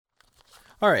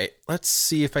All right, let's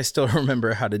see if I still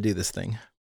remember how to do this thing.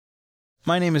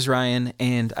 My name is Ryan,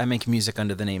 and I make music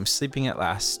under the name Sleeping at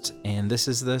Last, and this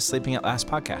is the Sleeping at Last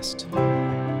podcast.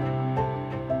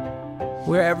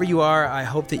 Wherever you are, I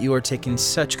hope that you are taking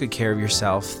such good care of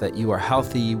yourself, that you are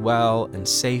healthy, well, and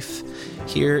safe.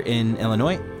 Here in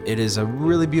Illinois, it is a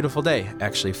really beautiful day,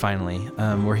 actually, finally.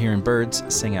 We're hearing birds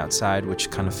sing outside,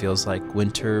 which kind of feels like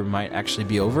winter might actually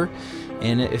be over,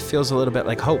 and it feels a little bit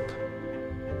like hope.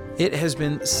 It has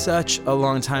been such a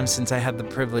long time since I had the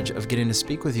privilege of getting to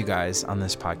speak with you guys on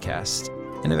this podcast.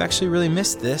 And I've actually really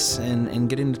missed this and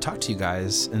getting to talk to you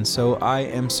guys. And so I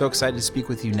am so excited to speak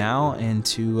with you now and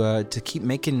to keep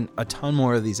making a ton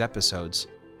more of these episodes.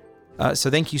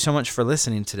 So thank you so much for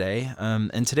listening today.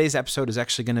 And today's episode is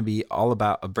actually going to be all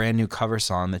about a brand new cover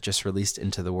song that just released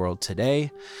into the world today.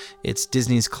 It's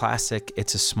Disney's classic,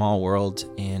 It's a Small World.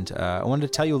 And I wanted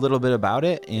to tell you a little bit about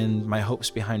it and my hopes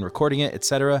behind recording it,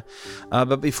 etc.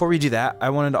 But before we do that,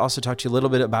 I wanted to also talk to you a little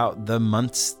bit about the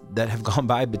months that have gone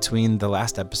by between the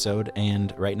last episode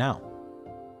and right now.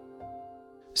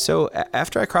 So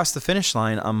after I crossed the finish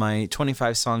line on my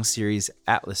 25-song series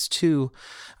Atlas 2,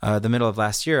 the middle of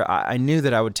last year, I knew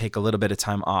that I would take a little bit of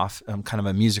time off, kind of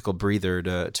a musical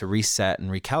breather to reset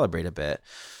and recalibrate a bit.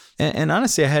 And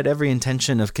honestly, I had every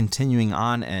intention of continuing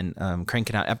on and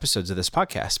cranking out episodes of this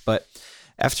podcast. But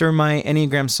after my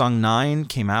Enneagram Song 9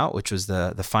 came out, which was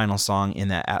the final song in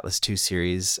that Atlas 2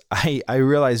 series, I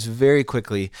realized very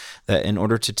quickly that in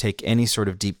order to take any sort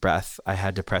of deep breath, I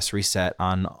had to press reset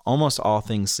on almost all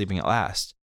things Sleeping at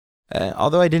Last.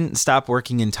 Although I didn't stop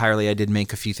working entirely, I did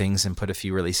make a few things and put a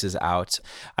few releases out.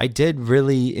 I did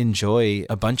really enjoy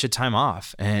a bunch of time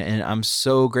off, and I'm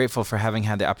so grateful for having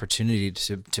had the opportunity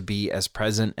to be as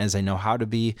present as I know how to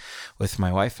be with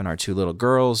my wife and our two little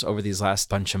girls over these last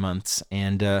bunch of months,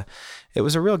 and it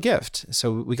was a real gift.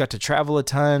 So we got to travel a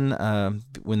ton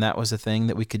when that was a thing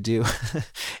that we could do,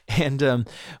 and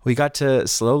we got to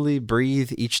slowly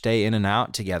breathe each day in and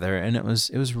out together, and it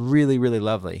was really, really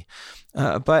lovely.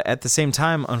 But at the same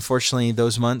time, unfortunately,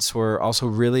 those months were also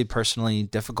really personally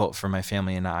difficult for my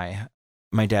family and I.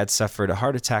 My dad suffered a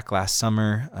heart attack last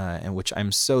summer, in which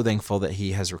I'm so thankful that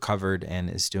he has recovered and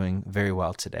is doing very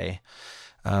well today.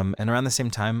 And around the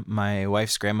same time, my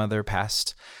wife's grandmother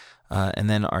passed, and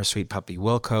then our sweet puppy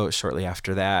Wilco shortly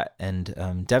after that.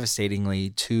 And devastatingly,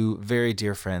 two very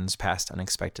dear friends passed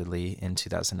unexpectedly in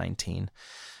 2019,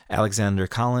 Alexander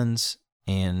Collins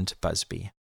and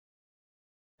Busby.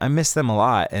 I miss them a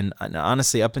lot, and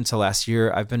honestly, up until last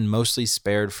year, I've been mostly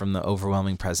spared from the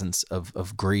overwhelming presence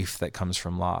of grief that comes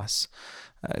from loss.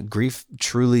 Grief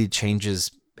truly changes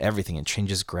everything. It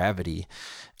changes gravity.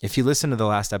 If you listen to the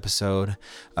last episode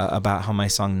about how my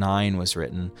song 9 was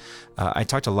written, I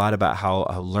talked a lot about how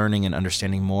learning and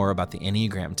understanding more about the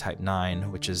Enneagram Type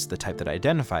 9, which is the type that I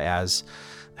identify as,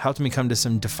 helped me come to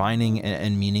some defining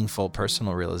and meaningful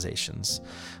personal realizations.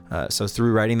 So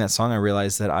through writing that song, I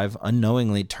realized that I've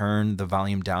unknowingly turned the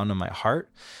volume down on my heart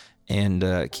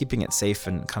and keeping it safe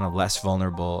and kind of less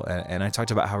vulnerable. And I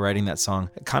talked about how writing that song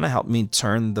kind of helped me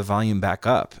turn the volume back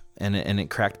up, and it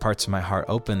cracked parts of my heart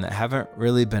open that haven't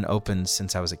really been open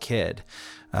since I was a kid.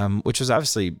 Which was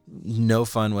obviously no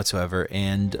fun whatsoever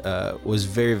and was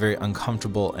very, very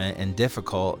uncomfortable and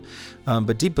difficult,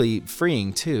 but deeply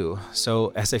freeing too.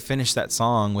 So as I finished that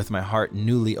song with my heart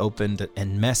newly opened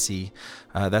and messy,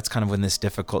 that's kind of when this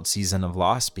difficult season of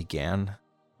loss began.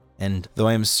 And though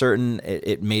I am certain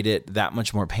it made it that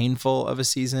much more painful of a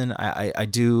season, I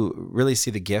do really see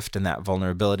the gift in that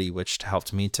vulnerability, which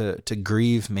helped me to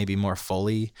grieve maybe more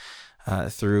fully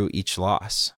through each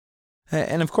loss.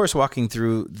 And of course, walking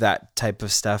through that type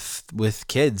of stuff with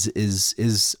kids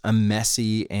is a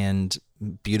messy and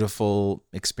beautiful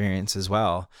experience as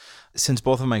well. Since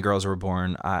both of my girls were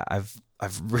born, I've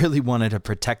really wanted to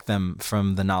protect them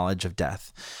from the knowledge of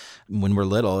death. When we're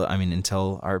little,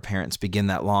 until our parents begin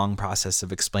that long process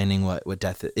of explaining what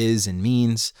death is and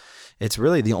means, it's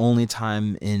really the only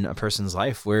time in a person's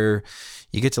life where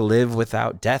you get to live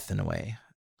without death in a way.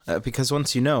 Because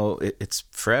once you know, it's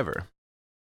forever.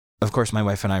 Of course, my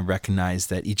wife and I recognize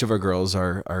that each of our girls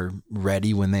are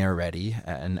ready when they are ready.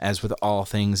 And as with all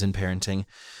things in parenting,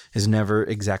 is never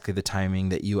exactly the timing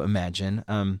that you imagine.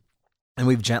 And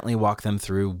we've gently walked them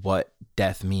through what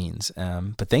death means.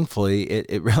 But thankfully,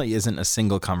 it really isn't a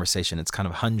single conversation. It's kind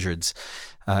of hundreds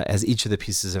as each of the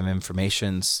pieces of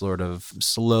information sort of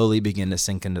slowly begin to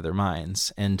sink into their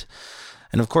minds. And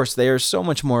of course, they are so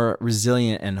much more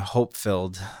resilient and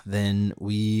hope-filled than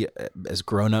we as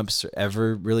grown-ups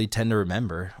ever really tend to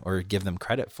remember or give them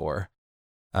credit for.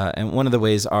 And one of the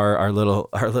ways our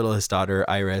littlest daughter,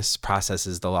 Iris,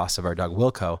 processes the loss of our dog,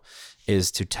 Wilco,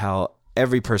 is to tell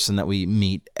every person that we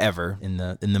meet ever in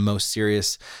the most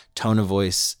serious tone of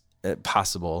voice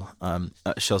possible,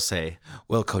 she'll say,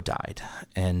 Wilco died.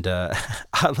 And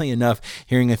oddly enough,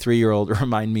 hearing a 3-year-old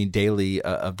remind me daily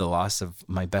of the loss of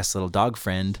my best little dog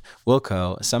friend,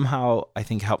 Wilco, somehow I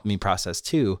think helped me process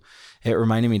too. It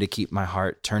reminded me to keep my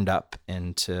heart turned up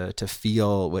and to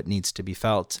feel what needs to be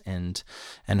felt. And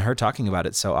her talking about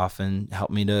it so often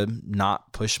helped me to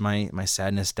not push my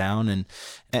sadness down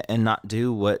and not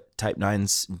do what Type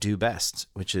 9s do best,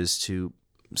 which is to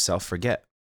self-forget.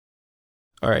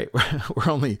 All right,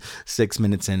 we're only 6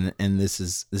 minutes in, and this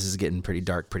is getting pretty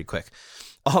dark pretty quick.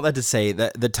 All that to say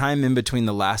that the time in between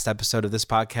the last episode of this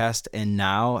podcast and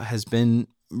now has been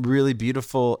really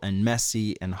beautiful and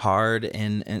messy and hard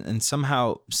and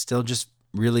somehow still just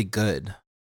really good.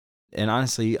 And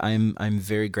honestly, I'm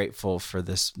very grateful for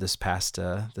this past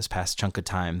chunk of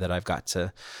time that I've got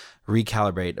to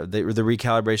recalibrate. The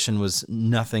recalibration was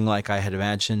nothing like I had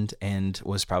imagined and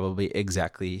was probably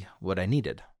exactly what I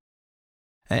needed.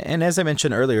 And as I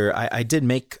mentioned earlier, I did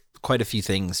make quite a few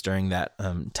things during that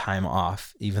time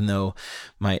off, even though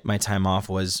my time off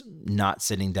was not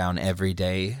sitting down every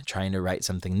day trying to write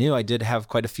something new. I did have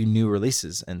quite a few new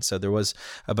releases. And so there was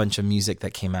a bunch of music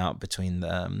that came out between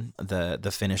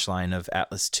the finish line of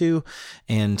Atlas 2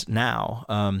 and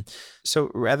now.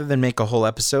 So rather than make a whole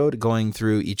episode going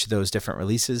through each of those different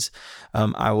releases,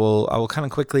 I will kind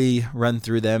of quickly run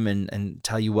through them and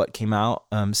tell you what came out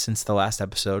since the last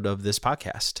episode of this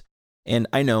podcast. And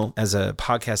I know as a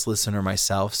podcast listener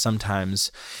myself,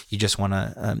 sometimes you just want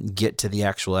to get to the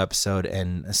actual episode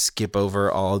and skip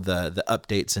over all the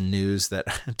updates and news that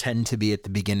tend to be at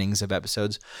the beginnings of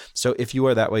episodes. So if you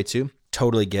are that way too,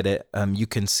 totally get it. You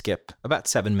can skip about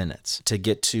 7 minutes to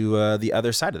get to the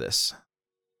other side of this.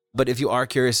 But if you are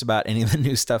curious about any of the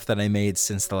new stuff that I made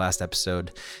since the last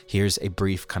episode, here's a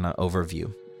brief kind of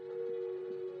overview.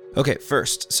 Okay,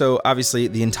 first, so obviously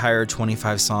the entire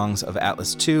 25 songs of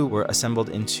Atlas 2 were assembled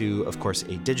into, of course,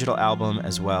 a digital album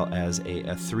as well as a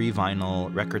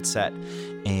 3-vinyl record set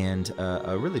and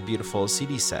a really beautiful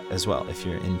CD set as well, if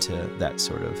you're into that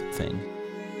sort of thing.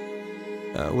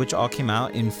 Which all came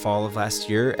out in fall of last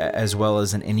year, as well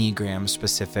as an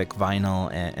Enneagram-specific vinyl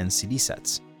and CD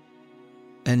sets.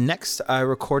 And next, I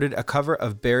recorded a cover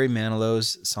of Barry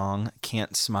Manilow's song,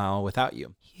 Can't Smile Without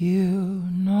You. You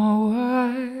know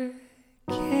I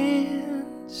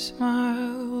can't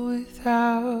smile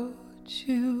without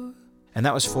you. And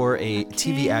that was for a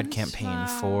TV ad campaign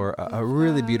for a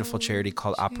really beautiful charity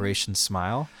called Operation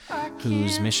Smile,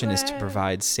 whose mission is to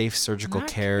provide safe surgical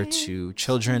care to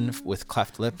children with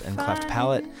cleft lip and cleft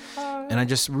palate. And I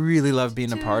just really love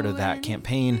being a part of that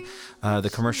campaign. The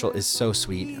commercial is so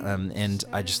sweet, and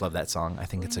I just love that song. I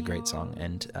think it's a great song,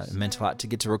 and it meant a lot to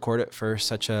get to record it for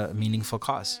such a meaningful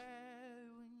cause.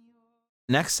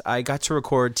 Next, I got to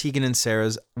record Tegan and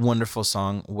Sarah's wonderful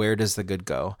song, Where Does the Good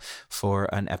Go?, for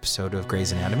an episode of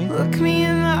Grey's Anatomy. Look me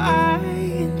in the eye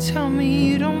and tell me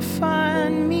you don't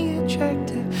find me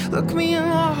attractive. Look me in the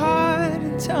heart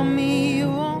and tell me you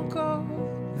won't go.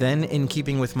 Then, in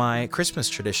keeping with my Christmas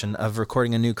tradition of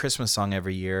recording a new Christmas song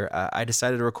every year, I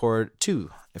decided to record 2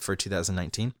 for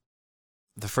 2019.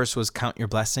 The first was Count Your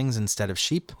Blessings Instead of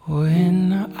Sheep.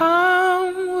 When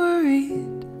I'm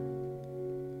worried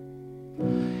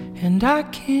and I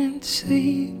can't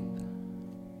sleep,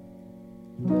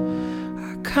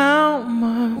 I count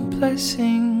my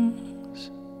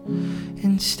blessings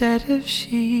instead of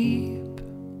sheep.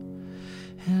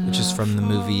 Which is from the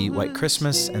movie White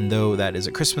Christmas, and though that is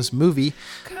a Christmas movie,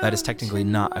 that is technically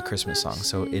not a Christmas song,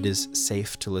 so it is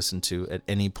safe to listen to at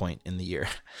any point in the year.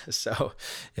 So,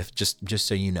 if just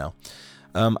so you know.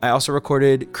 I also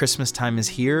recorded Christmas Time Is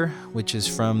Here, which is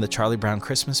from the Charlie Brown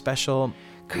Christmas special.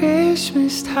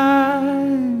 Christmas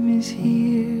time is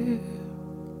here,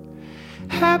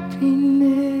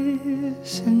 happiness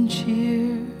and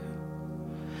cheer,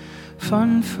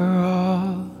 fun for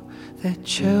all that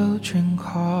children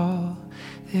call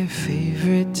their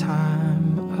favorite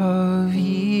time of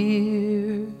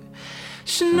year.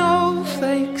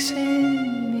 Snowflakes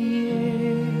in the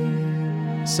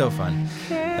air. So fun.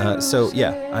 So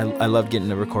yeah, I love getting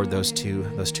to record those two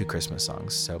Christmas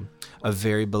songs. So a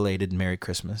very belated Merry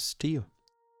Christmas to you.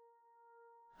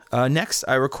 Next,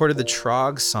 I recorded the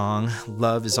Trog song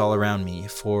 "Love Is All Around Me"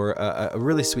 for a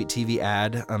really sweet TV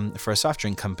ad for a soft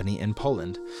drink company in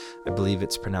Poland. I believe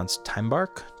it's pronounced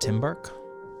Timbark,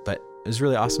 but it was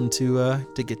really awesome to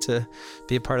get to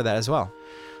be a part of that as well.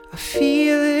 I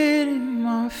feel it in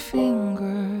my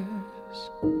fingers,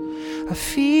 I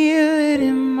feel it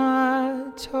in my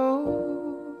toes.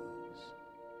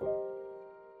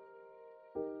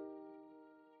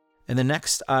 And then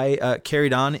next, I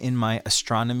carried on in my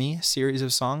astronomy series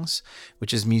of songs,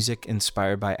 which is music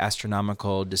inspired by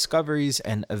astronomical discoveries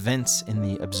and events in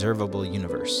the observable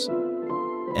universe.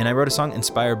 And I wrote a song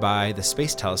inspired by the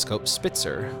space telescope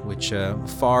Spitzer, which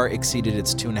far exceeded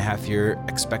its 2.5-year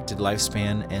expected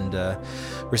lifespan and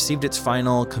received its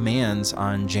final commands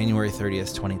on January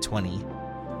 30th, 2020.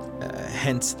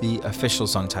 Hence the official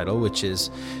song title, which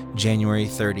is January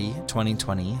 30,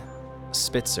 2020,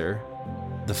 Spitzer,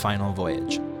 The Final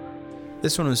Voyage.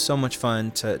 This one was so much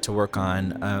fun to work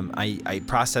on. I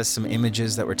processed some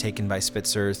images that were taken by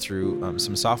Spitzer through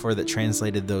some software that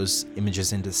translated those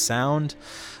images into sound.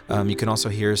 You can also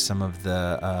hear some of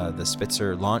the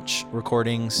Spitzer launch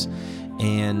recordings,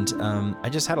 and I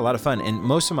just had a lot of fun. And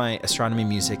most of my astronomy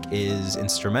music is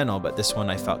instrumental, but this one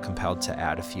I felt compelled to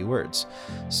add a few words.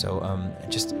 So I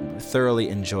just thoroughly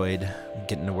enjoyed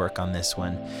getting to work on this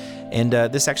one. And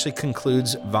this actually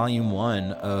concludes volume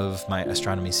 1 of my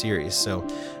astronomy series. So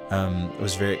I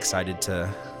was very excited to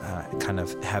kind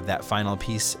of have that final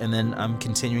piece. And then I'm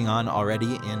continuing on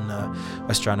already in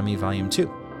astronomy volume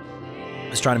 2.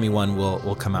 Astronomy 1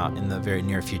 will come out in the very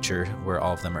near future where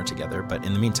all of them are together. But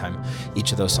in the meantime,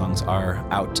 each of those songs are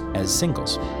out as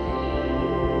singles.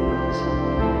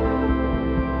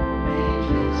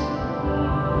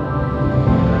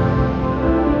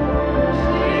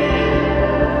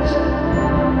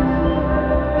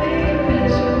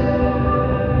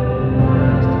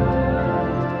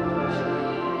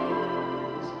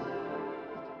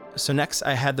 So next,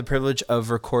 I had the privilege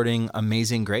of recording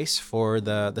Amazing Grace for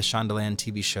the Shondaland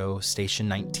TV show Station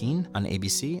 19 on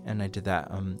ABC, and I did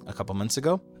that a couple months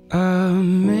ago.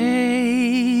 Amazing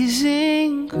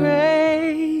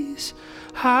grace,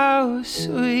 how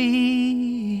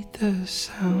sweet the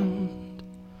sound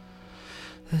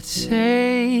that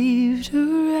saved a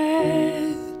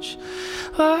wretch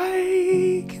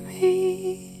like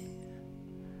me.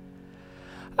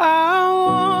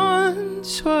 I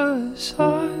once was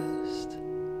lost,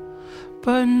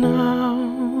 but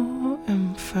now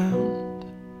am found.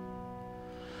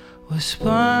 Was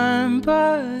blind,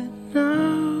 but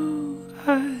now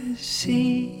I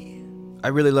see. I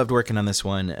really loved working on this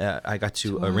one. I got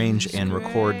to arrange and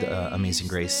record Amazing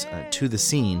Grace to the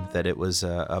scene that it was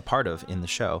a part of in the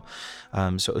show.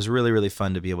 So it was really, really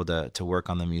fun to be able to work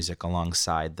on the music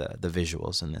alongside the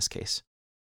visuals in this case.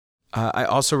 I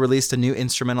also released a new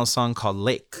instrumental song called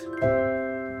Lake.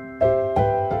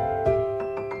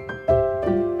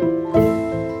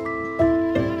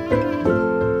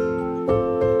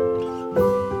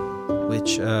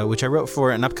 Which I wrote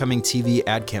for an upcoming TV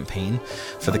ad campaign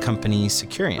for the company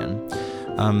Securian.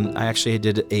 I actually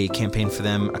did a campaign for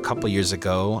them a couple years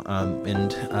ago,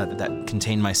 and that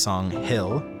contained my song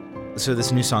Hill. So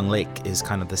this new song Lake is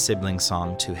kind of the sibling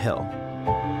song to Hill.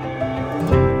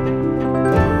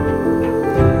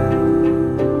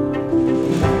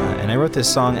 I wrote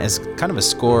this song as kind of a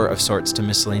score of sorts to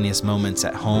miscellaneous moments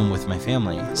at home with my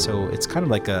family. So it's kind of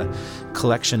like a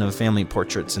collection of family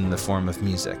portraits in the form of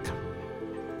music.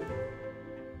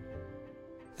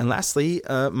 And lastly,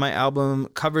 my album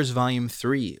Covers Volume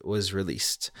 3 was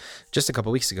released just a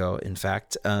couple weeks ago, in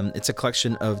fact. It's a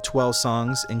collection of 12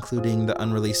 songs, including the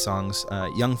unreleased songs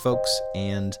Young Folks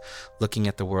and Looking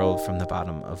at the World from the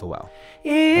Bottom of a Well.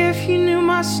 If you knew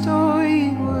my story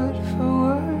word for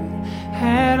word,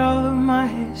 had all of my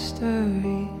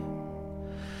history,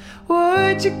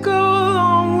 would you go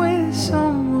along with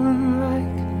someone like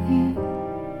me?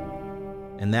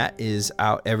 And that is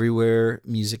out everywhere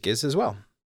music is as well.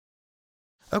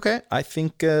 Okay, I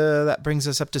think that brings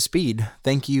us up to speed.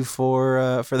 Thank you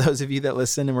for those of you that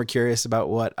listen and were curious about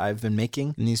what I've been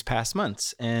making in these past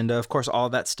months. And of course, all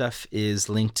that stuff is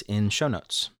linked in show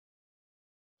notes.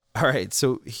 All right,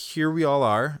 so here we all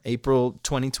are, April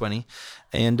 2020,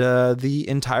 and the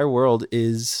entire world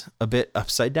is a bit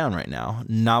upside down right now.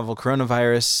 Novel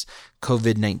coronavirus,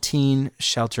 COVID-19,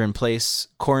 shelter in place,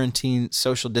 quarantine,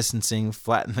 social distancing,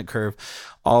 flatten the curve.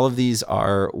 All of these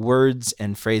are words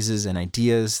and phrases and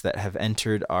ideas that have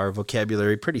entered our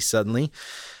vocabulary pretty suddenly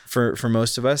for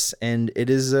most of us, and it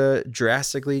is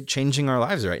drastically changing our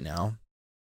lives right now.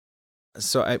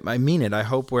 So I mean it. I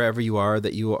hope wherever you are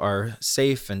that you are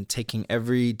safe and taking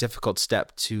every difficult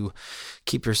step to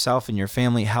keep yourself and your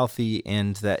family healthy,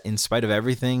 and that in spite of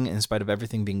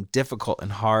everything being difficult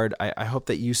and hard, I hope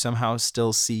that you somehow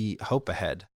still see hope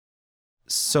ahead.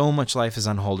 So much life is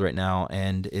on hold right now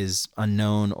and is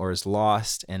unknown or is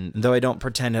lost. And though I don't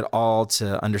pretend at all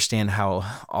to understand how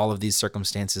all of these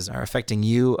circumstances are affecting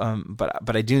you,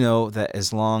 but I do know that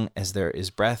as long as there is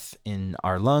breath in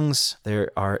our lungs,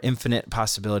 there are infinite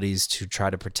possibilities to try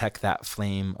to protect that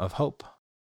flame of hope.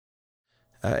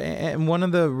 And one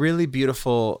of the really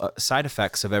beautiful side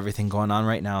effects of everything going on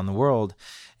right now in the world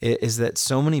is that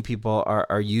so many people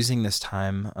are using this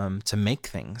time to make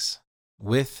things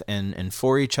with and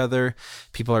for each other.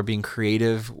 People are being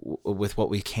creative with what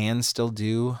we can still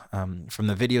do, from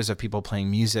the videos of people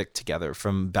playing music together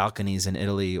from balconies in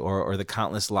Italy, or the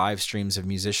countless live streams of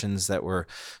musicians that were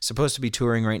supposed to be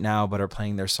touring right now but are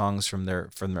playing their songs from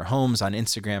their homes on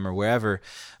Instagram or wherever,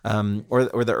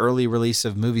 or the early release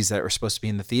of movies that are supposed to be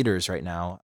in the theaters right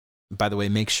now. By the way,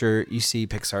 make sure you see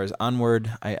Pixar's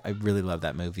Onward. I really love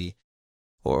that movie.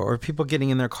 Or people getting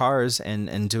in their cars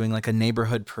and doing like a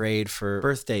neighborhood parade for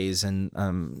birthdays and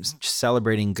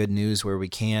celebrating good news where we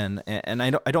can. And I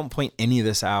don't point any of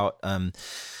this out,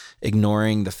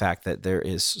 ignoring the fact that there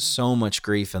is so much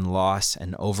grief and loss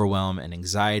and overwhelm and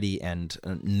anxiety and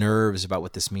nerves about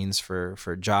what this means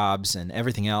for jobs and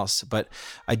everything else. But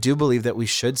I do believe that we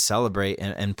should celebrate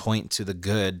and point to the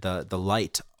good, the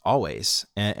light, always,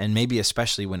 and maybe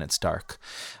especially when it's dark.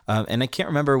 And I can't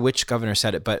remember which governor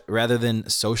said it, but rather than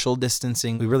social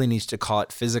distancing, we really need to call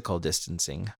it physical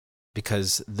distancing.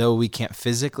 Because though we can't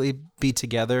physically be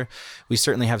together, we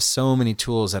certainly have so many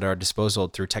tools at our disposal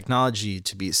through technology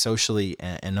to be socially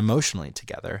and emotionally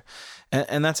together.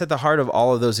 And that's at the heart of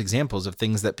all of those examples of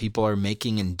things that people are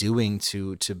making and doing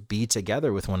to be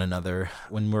together with one another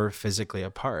when we're physically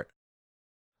apart.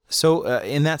 So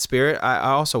in that spirit,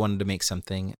 I also wanted to make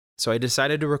something. So I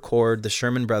decided to record the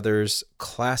Sherman Brothers'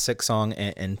 classic song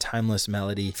and timeless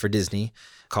melody for Disney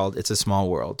called It's a Small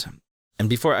World. And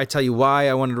before I tell you why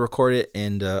I wanted to record it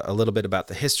and a little bit about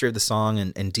the history of the song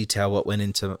and detail what went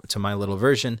into my little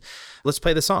version, let's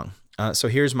play the song. So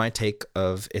here's my take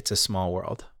of It's a Small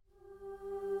World.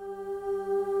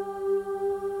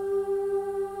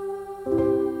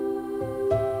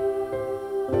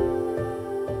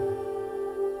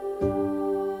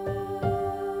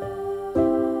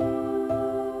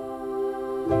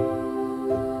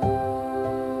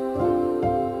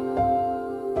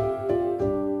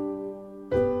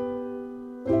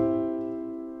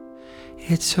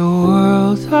 It's a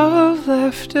world of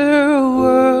laughter, a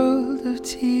world of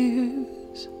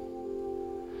tears.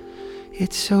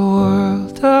 It's a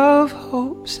world of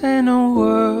hopes and a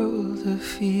world of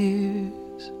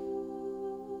fears.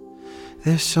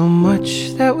 There's so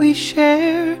much that we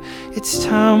share, it's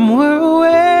time we're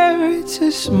aware. It's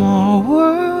a small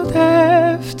world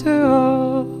after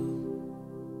all.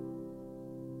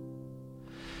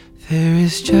 There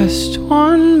is just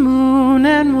one moon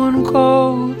and one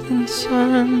golden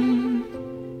sun,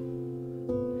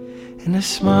 and a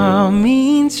smile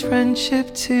means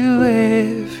friendship to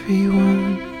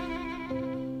everyone.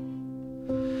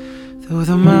 Though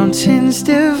the mountains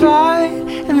divide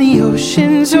and the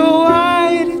oceans are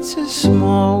wide, it's a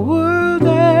small world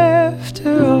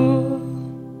after all.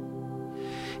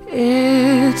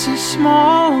 It's a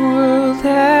small world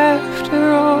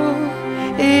after all.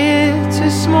 It's a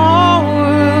small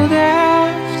world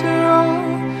after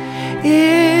all.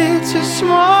 It's a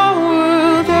small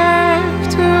world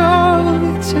after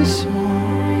all. It's a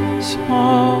small,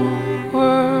 small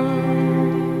world.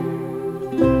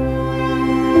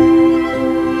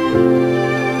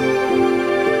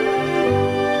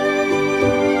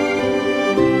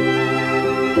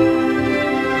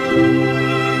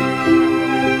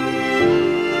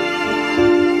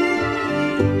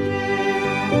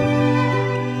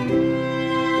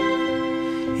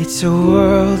 It's a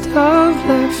world of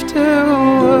laughter, a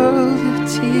world of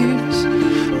tears,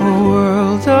 a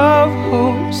world of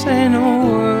hopes and a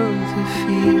world of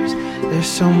fears. There's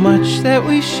so much that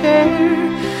we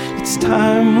share, it's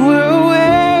time we're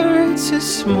aware. It's a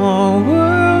small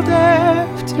world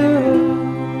after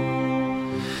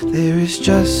all. There is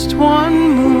just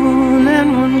one moon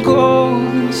and one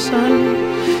golden sun,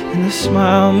 and a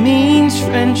smile means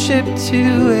friendship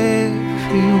to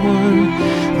everyone.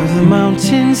 Though the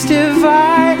mountains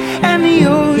divide and the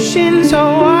oceans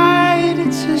are wide,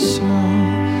 it's a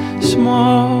small,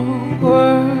 small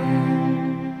world.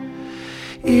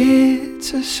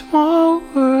 It's a small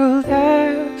world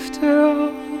after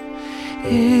all.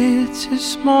 It's a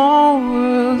small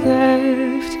world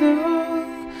after all.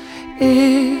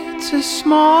 It's a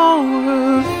small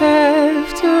world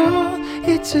after all.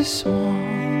 It's a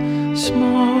small,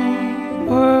 small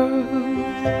world.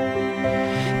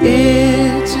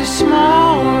 It's a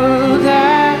small world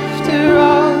after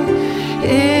all.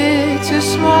 It's a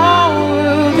small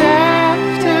world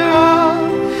after all.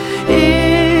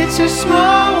 It's a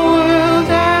small world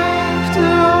after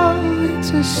all. It's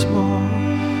a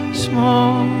small,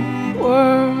 small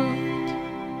world.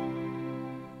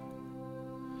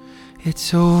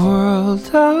 It's a world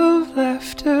of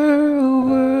laughter, a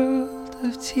world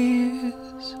of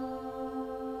tears.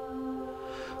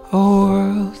 A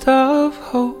world of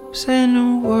hopes and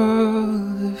a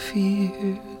world of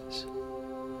fears.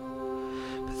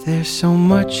 But there's so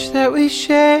much that we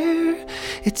share.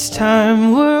 It's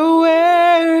time we're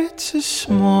aware. It's a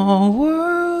small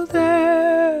world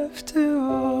after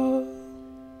all.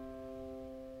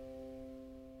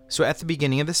 So at the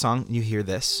beginning of the song, you hear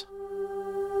this.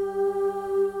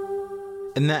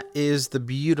 And that is the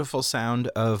beautiful sound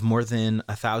of more than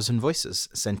 1,000 voices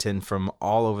sent in from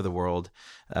all over the world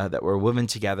that were woven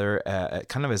together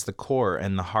kind of as the core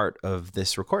and the heart of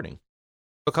this recording.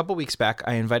 A couple weeks back,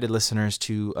 I invited listeners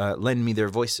to lend me their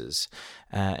voices,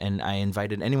 and I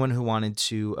invited anyone who wanted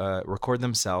to record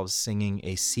themselves singing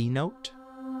a C note,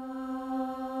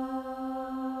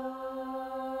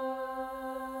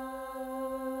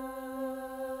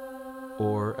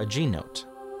 or a G note.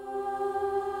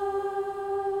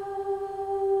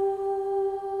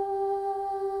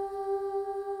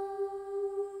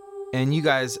 And you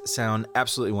guys sound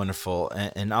absolutely wonderful.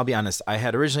 And I'll be honest, I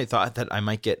had originally thought that I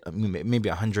might get maybe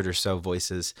 100 or so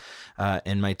voices.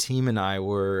 And my team and I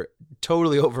were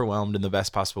totally overwhelmed in the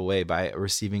best possible way by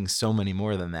receiving so many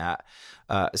more than that.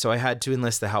 So I had to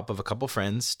enlist the help of a couple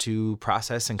friends to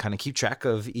process and kind of keep track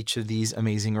of each of these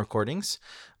amazing recordings.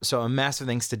 So a massive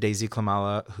thanks to Daisy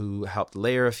Klamala, who helped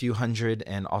layer a few hundred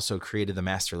and also created the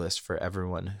master list for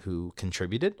everyone who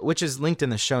contributed, which is linked in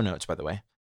the show notes, by the way.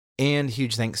 And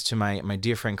huge thanks to my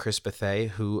dear friend Chris Bethay,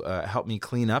 who helped me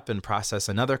clean up and process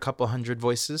another couple hundred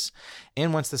voices.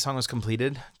 And once the song was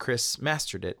completed, Chris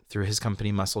mastered it through his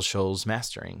company Muscle Shoals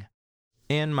Mastering.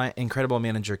 And my incredible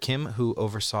manager Kim, who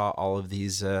oversaw all of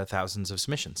these thousands of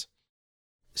submissions.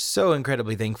 So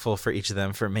incredibly thankful for each of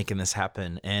them for making this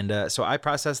happen. And so I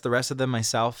processed the rest of them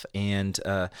myself, and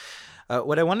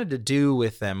what I wanted to do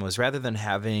with them was, rather than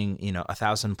having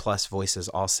 1,000 plus voices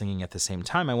all singing at the same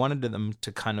time, I wanted them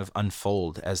to kind of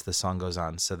unfold as the song goes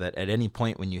on, so that at any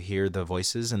point when you hear the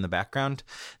voices in the background,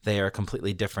 they are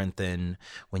completely different than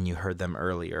when you heard them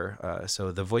earlier.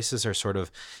 So the voices are sort of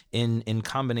in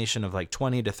combination of like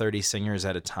 20 to 30 singers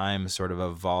at a time, sort of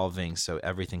evolving, so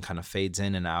everything kind of fades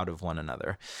in and out of one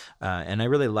another. And I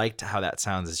really liked how that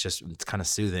sounds. It's kind of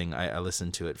soothing. I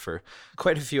listened to it for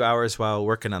quite a few hours while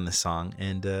working on this song.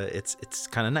 And it's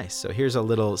kind of nice. So here's a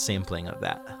little sampling of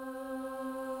that.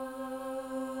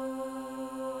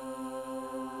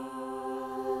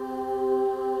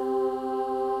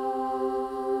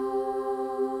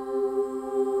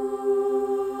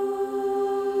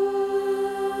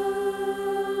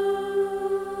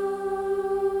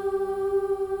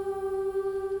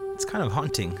 It's kind of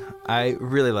haunting. I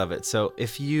really love it. So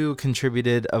if you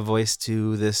contributed a voice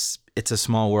to this It's a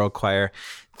Small World choir,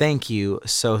 thank you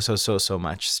so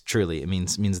much. Truly, it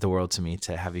means the world to me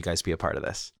to have you guys be a part of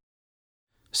this.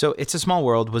 So It's a Small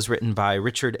World was written by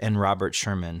Richard and Robert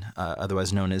Sherman,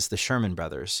 otherwise known as the Sherman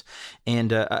Brothers.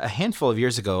 And a handful of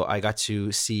years ago, I got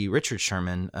to see Richard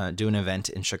Sherman do an event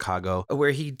in Chicago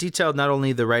where he detailed not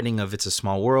only the writing of It's a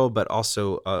Small World, but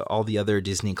also all the other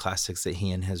Disney classics that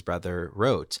he and his brother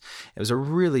wrote. It was a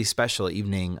really special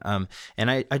evening. And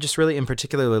I just really in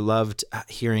particular loved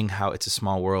hearing how It's a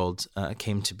Small World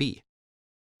came to be.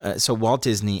 So Walt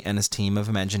Disney and his team of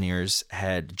Imagineers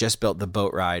had just built the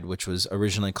boat ride, which was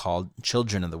originally called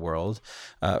Children of the World,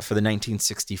 for the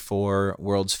 1964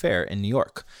 World's Fair in New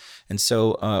York. And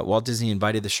so Walt Disney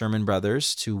invited the Sherman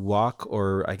Brothers to walk,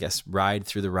 or I guess ride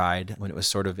through the ride when it was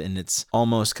sort of in its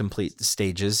almost complete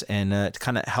stages, and to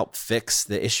kind of help fix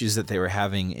the issues that they were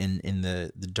having in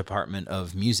the Department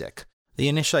of Music. The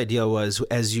initial idea was,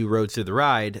 as you rode through the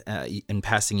ride and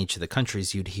passing each of the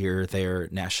countries, you'd hear their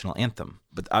national anthem.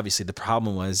 But obviously the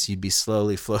problem was you'd be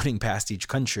slowly floating past each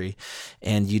country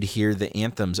and you'd hear the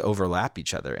anthems overlap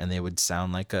each other, and they would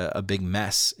sound like a big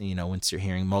mess, once you're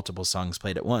hearing multiple songs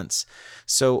played at once.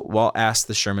 So Walt asked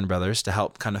the Sherman Brothers to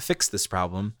help kind of fix this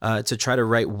problem, to try to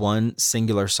write one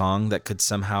singular song that could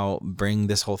somehow bring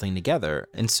this whole thing together.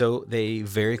 And so they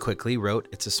very quickly wrote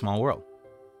It's a Small World.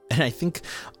 And I think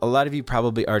a lot of you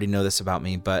probably already know this about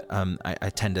me, but I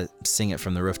tend to sing it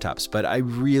from the rooftops. But I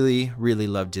really, really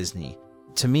love Disney.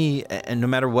 To me, and no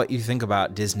matter what you think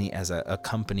about Disney as a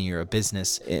company or a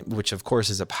business, which of course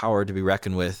is a power to be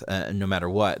reckoned with no matter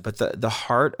what, but the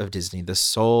heart of Disney, the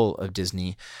soul of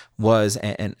Disney was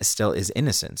and still is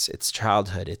innocence. It's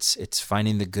childhood. It's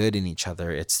finding the good in each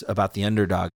other. It's about the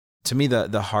underdog. To me,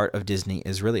 the heart of Disney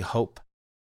is really hope.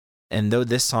 And though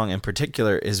this song in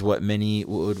particular is what many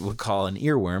would call an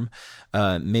earworm,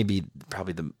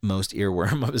 probably the most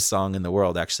earworm of a song in the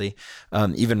world, actually,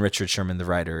 even Richard Sherman, the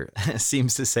writer,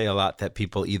 seems to say a lot that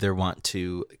people either want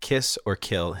to kiss or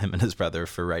kill him and his brother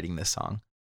for writing this song.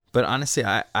 But honestly,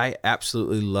 I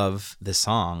absolutely love this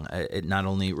song. It not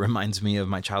only reminds me of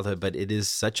my childhood, but it is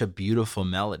such a beautiful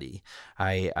melody.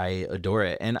 I adore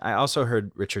it. And I also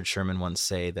heard Richard Sherman once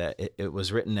say that it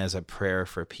was written as a prayer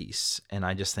for peace. And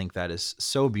I just think that is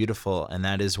so beautiful. And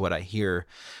that is what I hear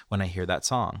when I hear that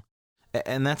song.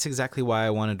 And that's exactly why I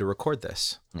wanted to record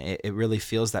this. It really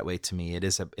feels that way to me. It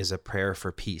is a prayer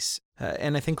for peace.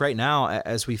 And I think right now,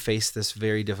 as we face this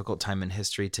very difficult time in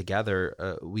history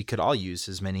together, we could all use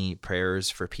as many prayers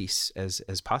for peace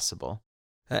as possible.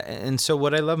 And so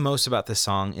what I love most about this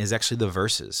song is actually the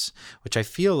verses, which I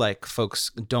feel like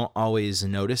folks don't always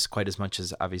notice quite as much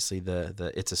as obviously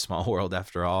the It's a Small World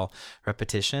After All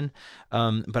repetition.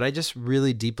 But I just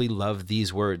really deeply love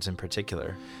these words in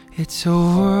particular. It's a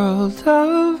world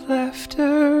of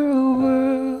laughter, a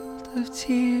world of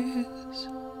tears,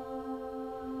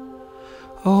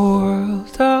 a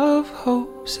world of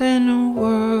hopes and a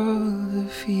world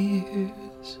of fears.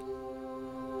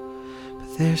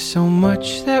 There's so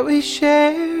much that we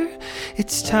share.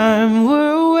 It's time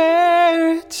we're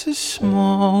aware. It's a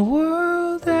small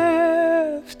world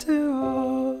after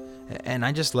all. And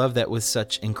I just love that with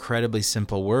such incredibly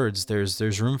simple words,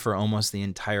 there's room for almost the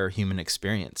entire human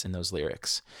experience in those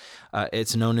lyrics.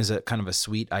 It's known as a kind of a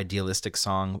sweet, idealistic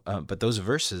song, but those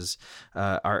verses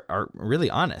are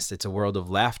really honest. It's a world of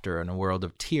laughter and a world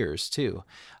of tears, too,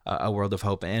 a world of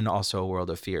hope and also a world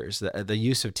of fears. The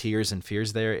use of tears and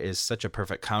fears there is such a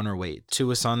perfect counterweight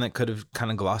to a song that could have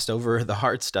kind of glossed over the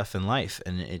hard stuff in life,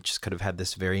 and it just could have had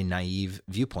this very naive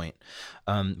viewpoint.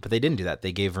 But they didn't do that.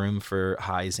 They gave room for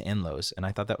highs and lows, and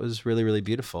I thought that was really, really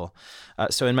beautiful.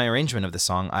 So in my arrangement of the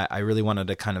song, I really wanted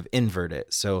to kind of invert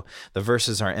it. So the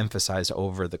verses are emphasized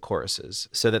over the choruses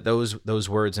so that those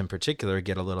words in particular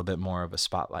get a little bit more of a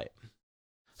spotlight.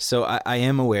 So I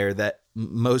am aware that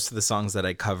most of the songs that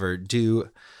I cover do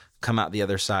come out the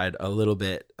other side a little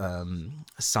bit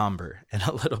somber and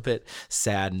a little bit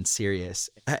sad and serious.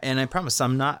 And I promise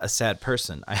I'm not a sad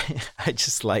person. I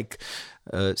just like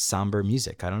somber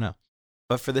music. I don't know.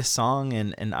 But for this song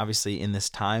and obviously in this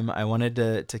time, I wanted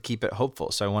to keep it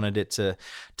hopeful. So I wanted it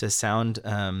to sound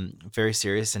very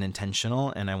serious and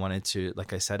intentional. And I wanted to,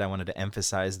 like I said, I wanted to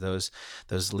emphasize those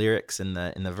lyrics in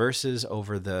the verses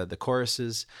over the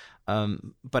choruses.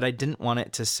 But I didn't want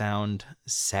it to sound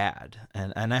sad,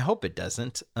 and I hope it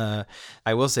doesn't.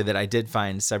 I will say that I did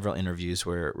find several interviews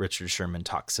where Richard Sherman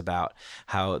talks about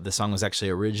how the song was actually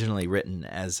originally written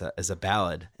as a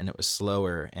ballad, and it was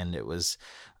slower, and it was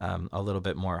a little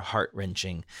bit more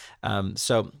heart-wrenching.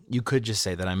 So you could just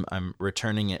say that I'm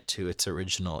returning it to its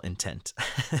original intent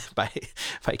by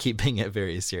keeping it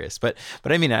very serious. But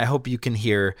I mean, I hope you can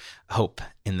hear hope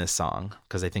in this song,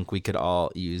 because I think we could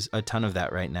all use a ton of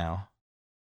that right now.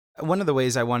 One of the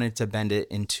ways I wanted to bend it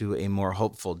into a more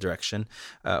hopeful direction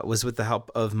was with the help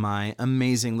of my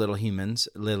amazing little humans,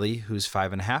 Lily, who's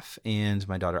 5.5, and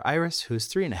my daughter Iris, who's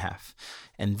 3.5.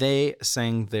 And they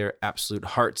sang their absolute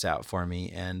hearts out for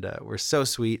me, and were so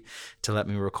sweet to let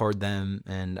me record them.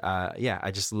 And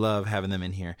I just love having them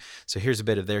in here. So here's a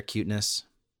bit of their cuteness.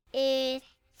 It's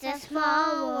a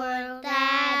small world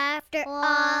after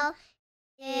all.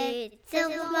 It's a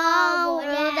small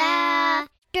world after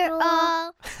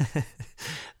all.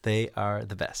 They are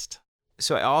the best.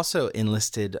 So I also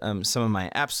enlisted some of my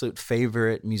absolute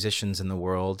favorite musicians in the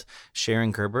world,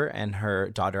 Sharon Gerber and her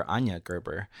daughter Anya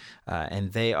Gerber,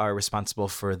 and they are responsible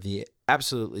for the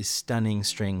absolutely stunning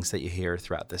strings that you hear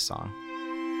throughout this song.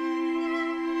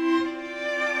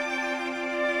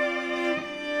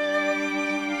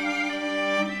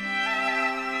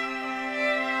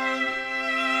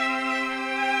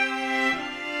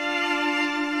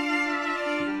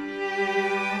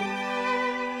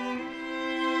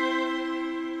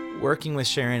 Working with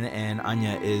Sharon and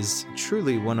Anya is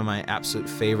truly one of my absolute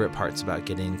favorite parts about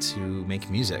getting to make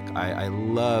music. I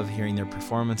love hearing their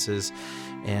performances,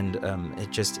 and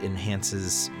it just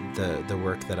enhances the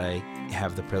work that I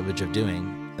have the privilege of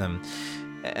doing.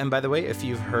 And by the way, if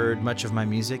you've heard much of my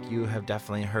music, you have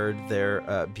definitely heard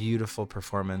their beautiful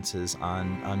performances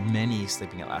on many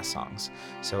Sleeping at Last songs.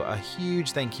 So a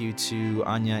huge thank you to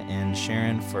Anya and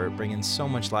Sharon for bringing so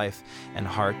much life and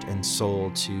heart and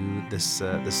soul to this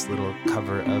little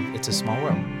cover of It's a Small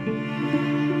World.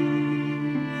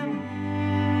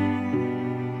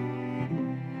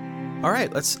 All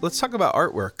right, let's talk about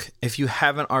artwork. If you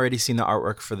haven't already seen the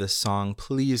artwork for this song,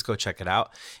 please go check it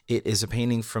out. It is a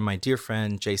painting from my dear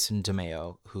friend Jason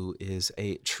DeMeo, who is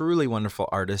a truly wonderful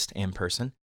artist and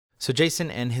person. So Jason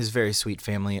and his very sweet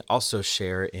family also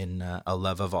share in a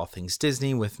love of all things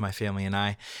Disney with my family and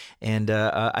I. And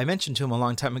I mentioned to him a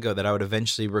long time ago that I would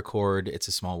eventually record It's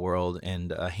a Small World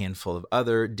and a handful of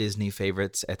other Disney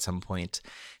favorites at some point.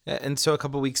 And so a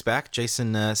couple weeks back,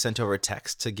 Jason sent over a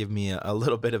text to give me a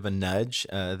little bit of a nudge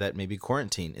that maybe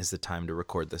quarantine is the time to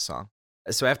record this song.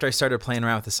 So after I started playing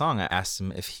around with the song, I asked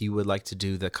him if he would like to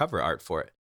do the cover art for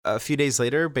it. A few days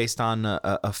later, based on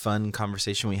a fun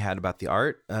conversation we had about the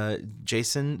art,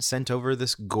 Jason sent over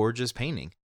this gorgeous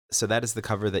painting. So that is the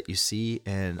cover that you see,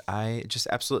 and I just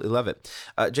absolutely love it.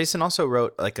 Jason also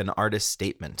wrote like an artist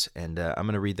statement, and I'm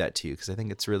going to read that to you because I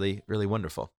think it's really, really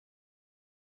wonderful.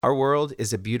 Our world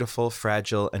is a beautiful,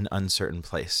 fragile, and uncertain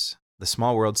place. The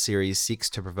Small World series seeks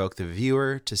to provoke the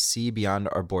viewer to see beyond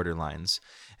our borderlines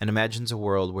and imagines a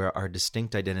world where our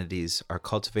distinct identities are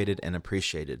cultivated and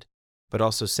appreciated, but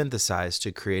also synthesized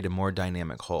to create a more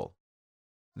dynamic whole.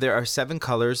 There are 7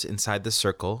 colors inside the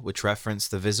circle which reference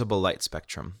the visible light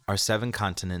spectrum, our 7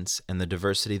 continents, and the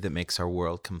diversity that makes our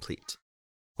world complete.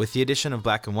 With the addition of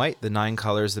black and white, the 9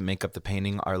 colors that make up the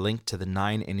painting are linked to the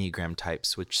 9 Enneagram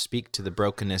types, which speak to the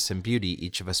brokenness and beauty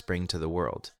each of us bring to the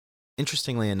world.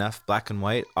 Interestingly enough, black and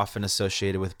white, often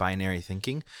associated with binary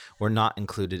thinking, were not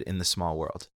included in the Small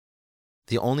World.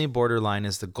 The only borderline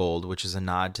is the gold, which is a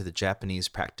nod to the Japanese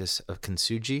practice of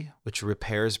kintsugi, which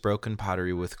repairs broken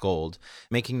pottery with gold,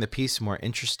 making the piece more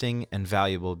interesting and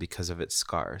valuable because of its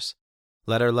scars.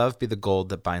 Let our love be the gold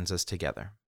that binds us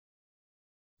together.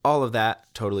 All of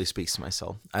that totally speaks to my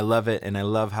soul. I love it, and I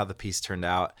love how the piece turned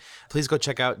out. Please go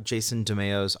check out Jason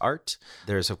DeMeo's art.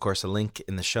 There's, of course, a link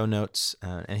in the show notes.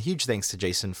 And a huge thanks to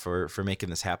Jason for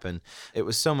making this happen. It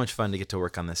was so much fun to get to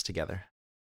work on this together.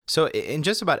 So in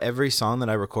just about every song that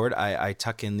I record, I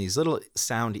tuck in these little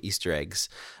sound Easter eggs.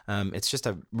 It's just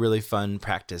a really fun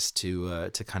practice to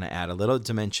kind of add a little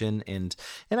dimension, and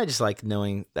I just like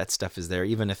knowing that stuff is there,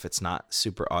 even if it's not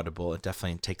super audible. It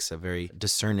definitely takes a very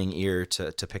discerning ear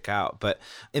to pick out. But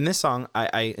in this song,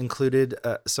 I included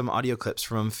some audio clips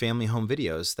from family home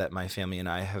videos that my family and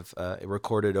I have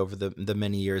recorded over the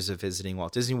many years of visiting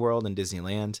Walt Disney World and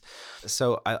Disneyland.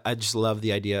 So I just love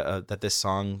the idea that this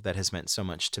song that has meant so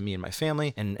much to me and my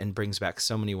family and brings back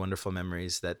so many wonderful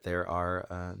memories, that there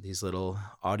are these little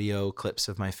audio clips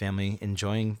of my family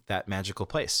enjoying that magical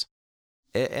place.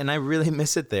 And I really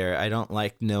miss it there. I don't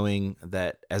like knowing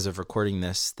that as of recording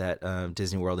this, that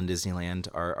Disney World and Disneyland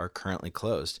are currently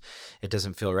closed. It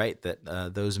doesn't feel right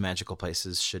that those magical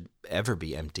places should ever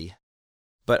be empty.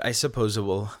 But I suppose it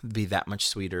will be that much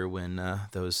sweeter when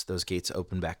those gates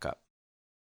open back up.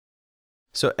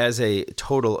 So as a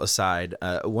total aside,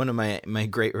 one of my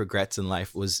great regrets in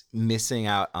life was missing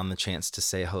out on the chance to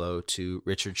say hello to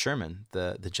Richard Sherman,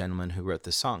 the gentleman who wrote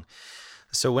this song.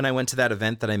 So when I went to that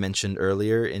event that I mentioned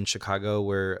earlier in Chicago,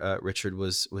 where Richard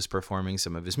was performing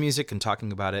some of his music and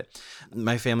talking about it,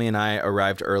 my family and I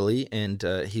arrived early, and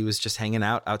he was just hanging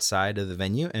out outside of the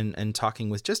venue and talking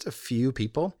with just a few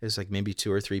people. It was like maybe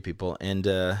 2 or 3 people, and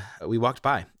we walked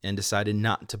by and decided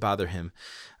not to bother him.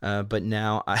 But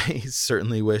now I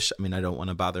certainly wish, I mean, I don't want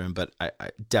to bother him, but I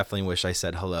definitely wish I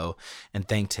said hello and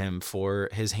thanked him for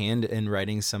his hand in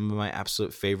writing some of my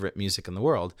absolute favorite music in the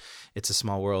world. It's a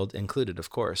Small World included, of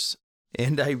course.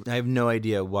 And I have no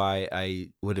idea why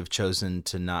I would have chosen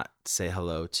to not say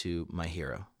hello to my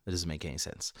hero. It doesn't make any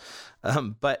sense.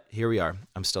 But here we are.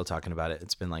 I'm still talking about it.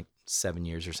 It's been like 7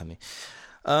 years or something.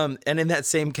 And in that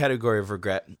same category of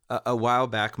regret, a while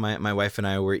back, my wife and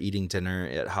I were eating dinner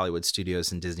at Hollywood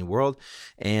Studios in Disney World,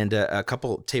 and a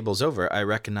couple tables over, I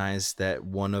recognized that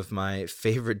one of my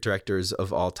favorite directors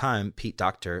of all time, Pete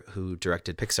Docter, who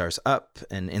directed Pixar's Up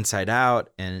and Inside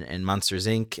Out and Monsters,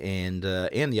 Inc. and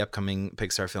the upcoming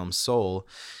Pixar film Soul.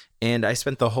 And I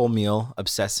spent the whole meal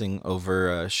obsessing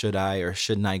over should I or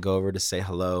shouldn't I go over to say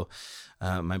hello.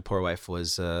 My poor wife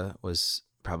was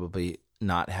probably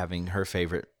not having her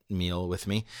favorite meal with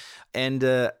me, and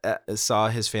saw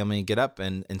his family get up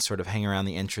and sort of hang around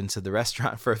the entrance of the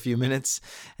restaurant for a few minutes.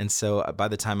 And so by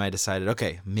the time I decided,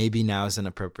 okay, maybe now is an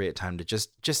appropriate time to just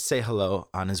say hello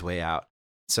on his way out.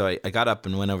 So I got up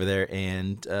and went over there,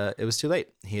 and it was too late.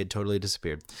 He had totally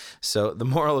disappeared. So the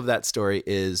moral of that story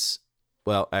is,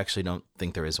 well, I actually don't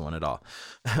think there is one at all.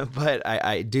 But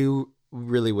I do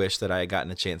really wish that I had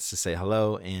gotten a chance to say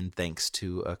hello and thanks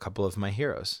to a couple of my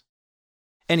heroes.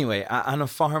 Anyway, on a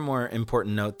far more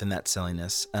important note than that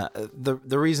silliness,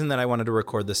 the reason that I wanted to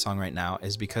record this song right now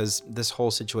is because this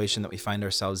whole situation that we find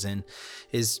ourselves in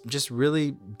is just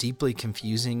really deeply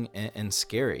confusing and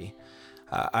scary.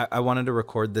 I wanted to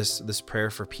record this prayer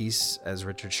for peace, as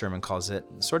Richard Sherman calls it,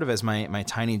 sort of as my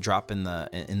tiny drop in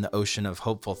the ocean of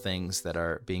hopeful things that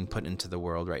are being put into the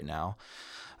world right now.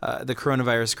 The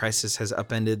coronavirus crisis has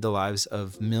upended the lives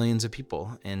of millions of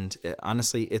people, and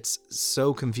honestly, it's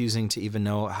so confusing to even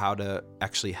know how to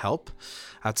actually help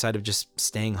outside of just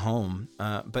staying home.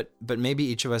 But maybe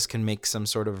each of us can make some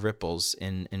sort of ripples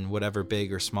in whatever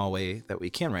big or small way that we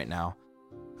can right now.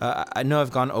 I know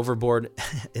I've gone overboard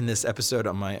in this episode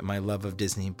on my love of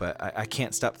Disney, but I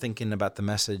can't stop thinking about the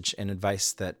message and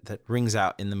advice that rings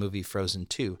out in the movie Frozen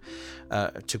 2.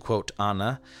 To quote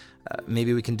Anna,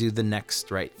 maybe we can do the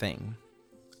next right thing.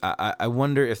 I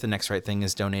wonder if the next right thing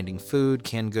is donating food,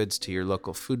 canned goods to your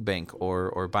local food bank,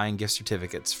 or buying gift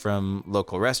certificates from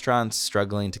local restaurants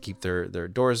struggling to keep their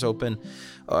doors open,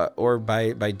 or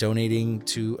by donating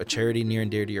to a charity near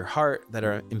and dear to your heart that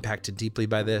are impacted deeply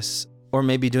by this. Or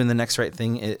maybe doing the next right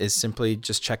thing is simply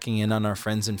just checking in on our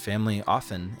friends and family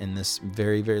often in this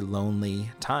very, very lonely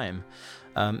time.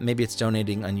 Maybe it's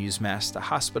donating unused masks to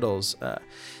hospitals.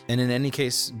 And in any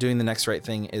case, doing the next right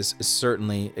thing is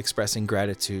certainly expressing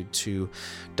gratitude to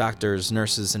doctors,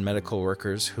 nurses, and medical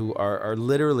workers who are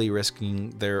literally risking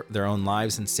their own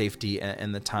lives and safety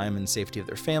and the time and safety of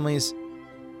their families.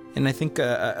 And I think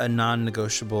a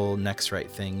non-negotiable next right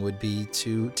thing would be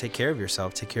to take care of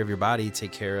yourself, take care of your body,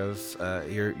 take care of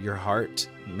your heart,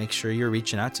 make sure you're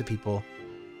reaching out to people,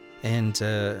 and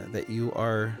that you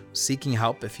are seeking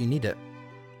help if you need it.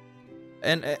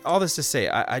 And all this to say,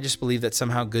 I just believe that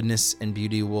somehow goodness and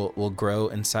beauty will grow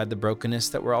inside the brokenness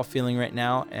that we're all feeling right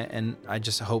now. And I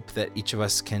just hope that each of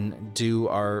us can do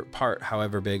our part,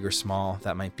 however big or small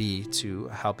that might be, to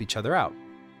help each other out.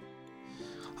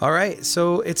 All right,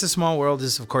 so It's a Small World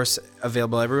is, of course,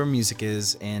 available everywhere music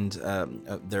is, and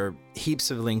there are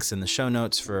heaps of links in the show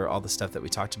notes for all the stuff that we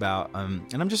talked about.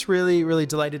 And I'm just really, really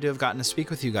delighted to have gotten to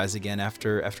speak with you guys again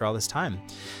after all this time.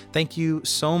 Thank you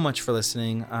so much for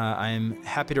listening. I'm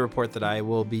happy to report that I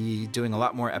will be doing a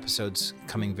lot more episodes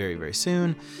coming very, very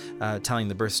soon, telling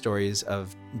the birth stories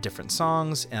of different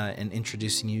songs and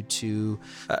introducing you to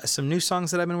some new songs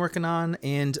that I've been working on.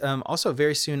 And also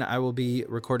very soon I will be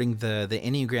recording the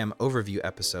Enneagram overview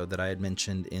episode that I had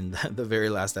mentioned in the very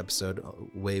last episode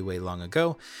way, way long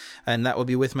ago. And that will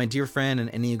be with my dear friend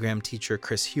and Enneagram teacher,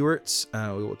 Chris Hewerts.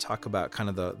 We will talk about kind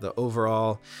of the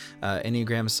overall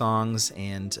Enneagram songs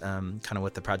and kind of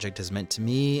what the project has meant to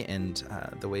me and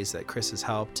the ways that Chris has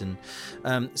helped. And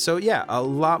so yeah, a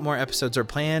lot more episodes are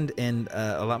planned and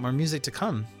a lot more music to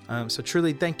come. So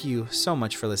truly, thank you so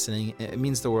much for listening. It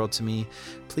means the world to me.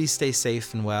 Please stay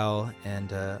safe and well,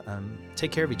 and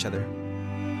take care of each other.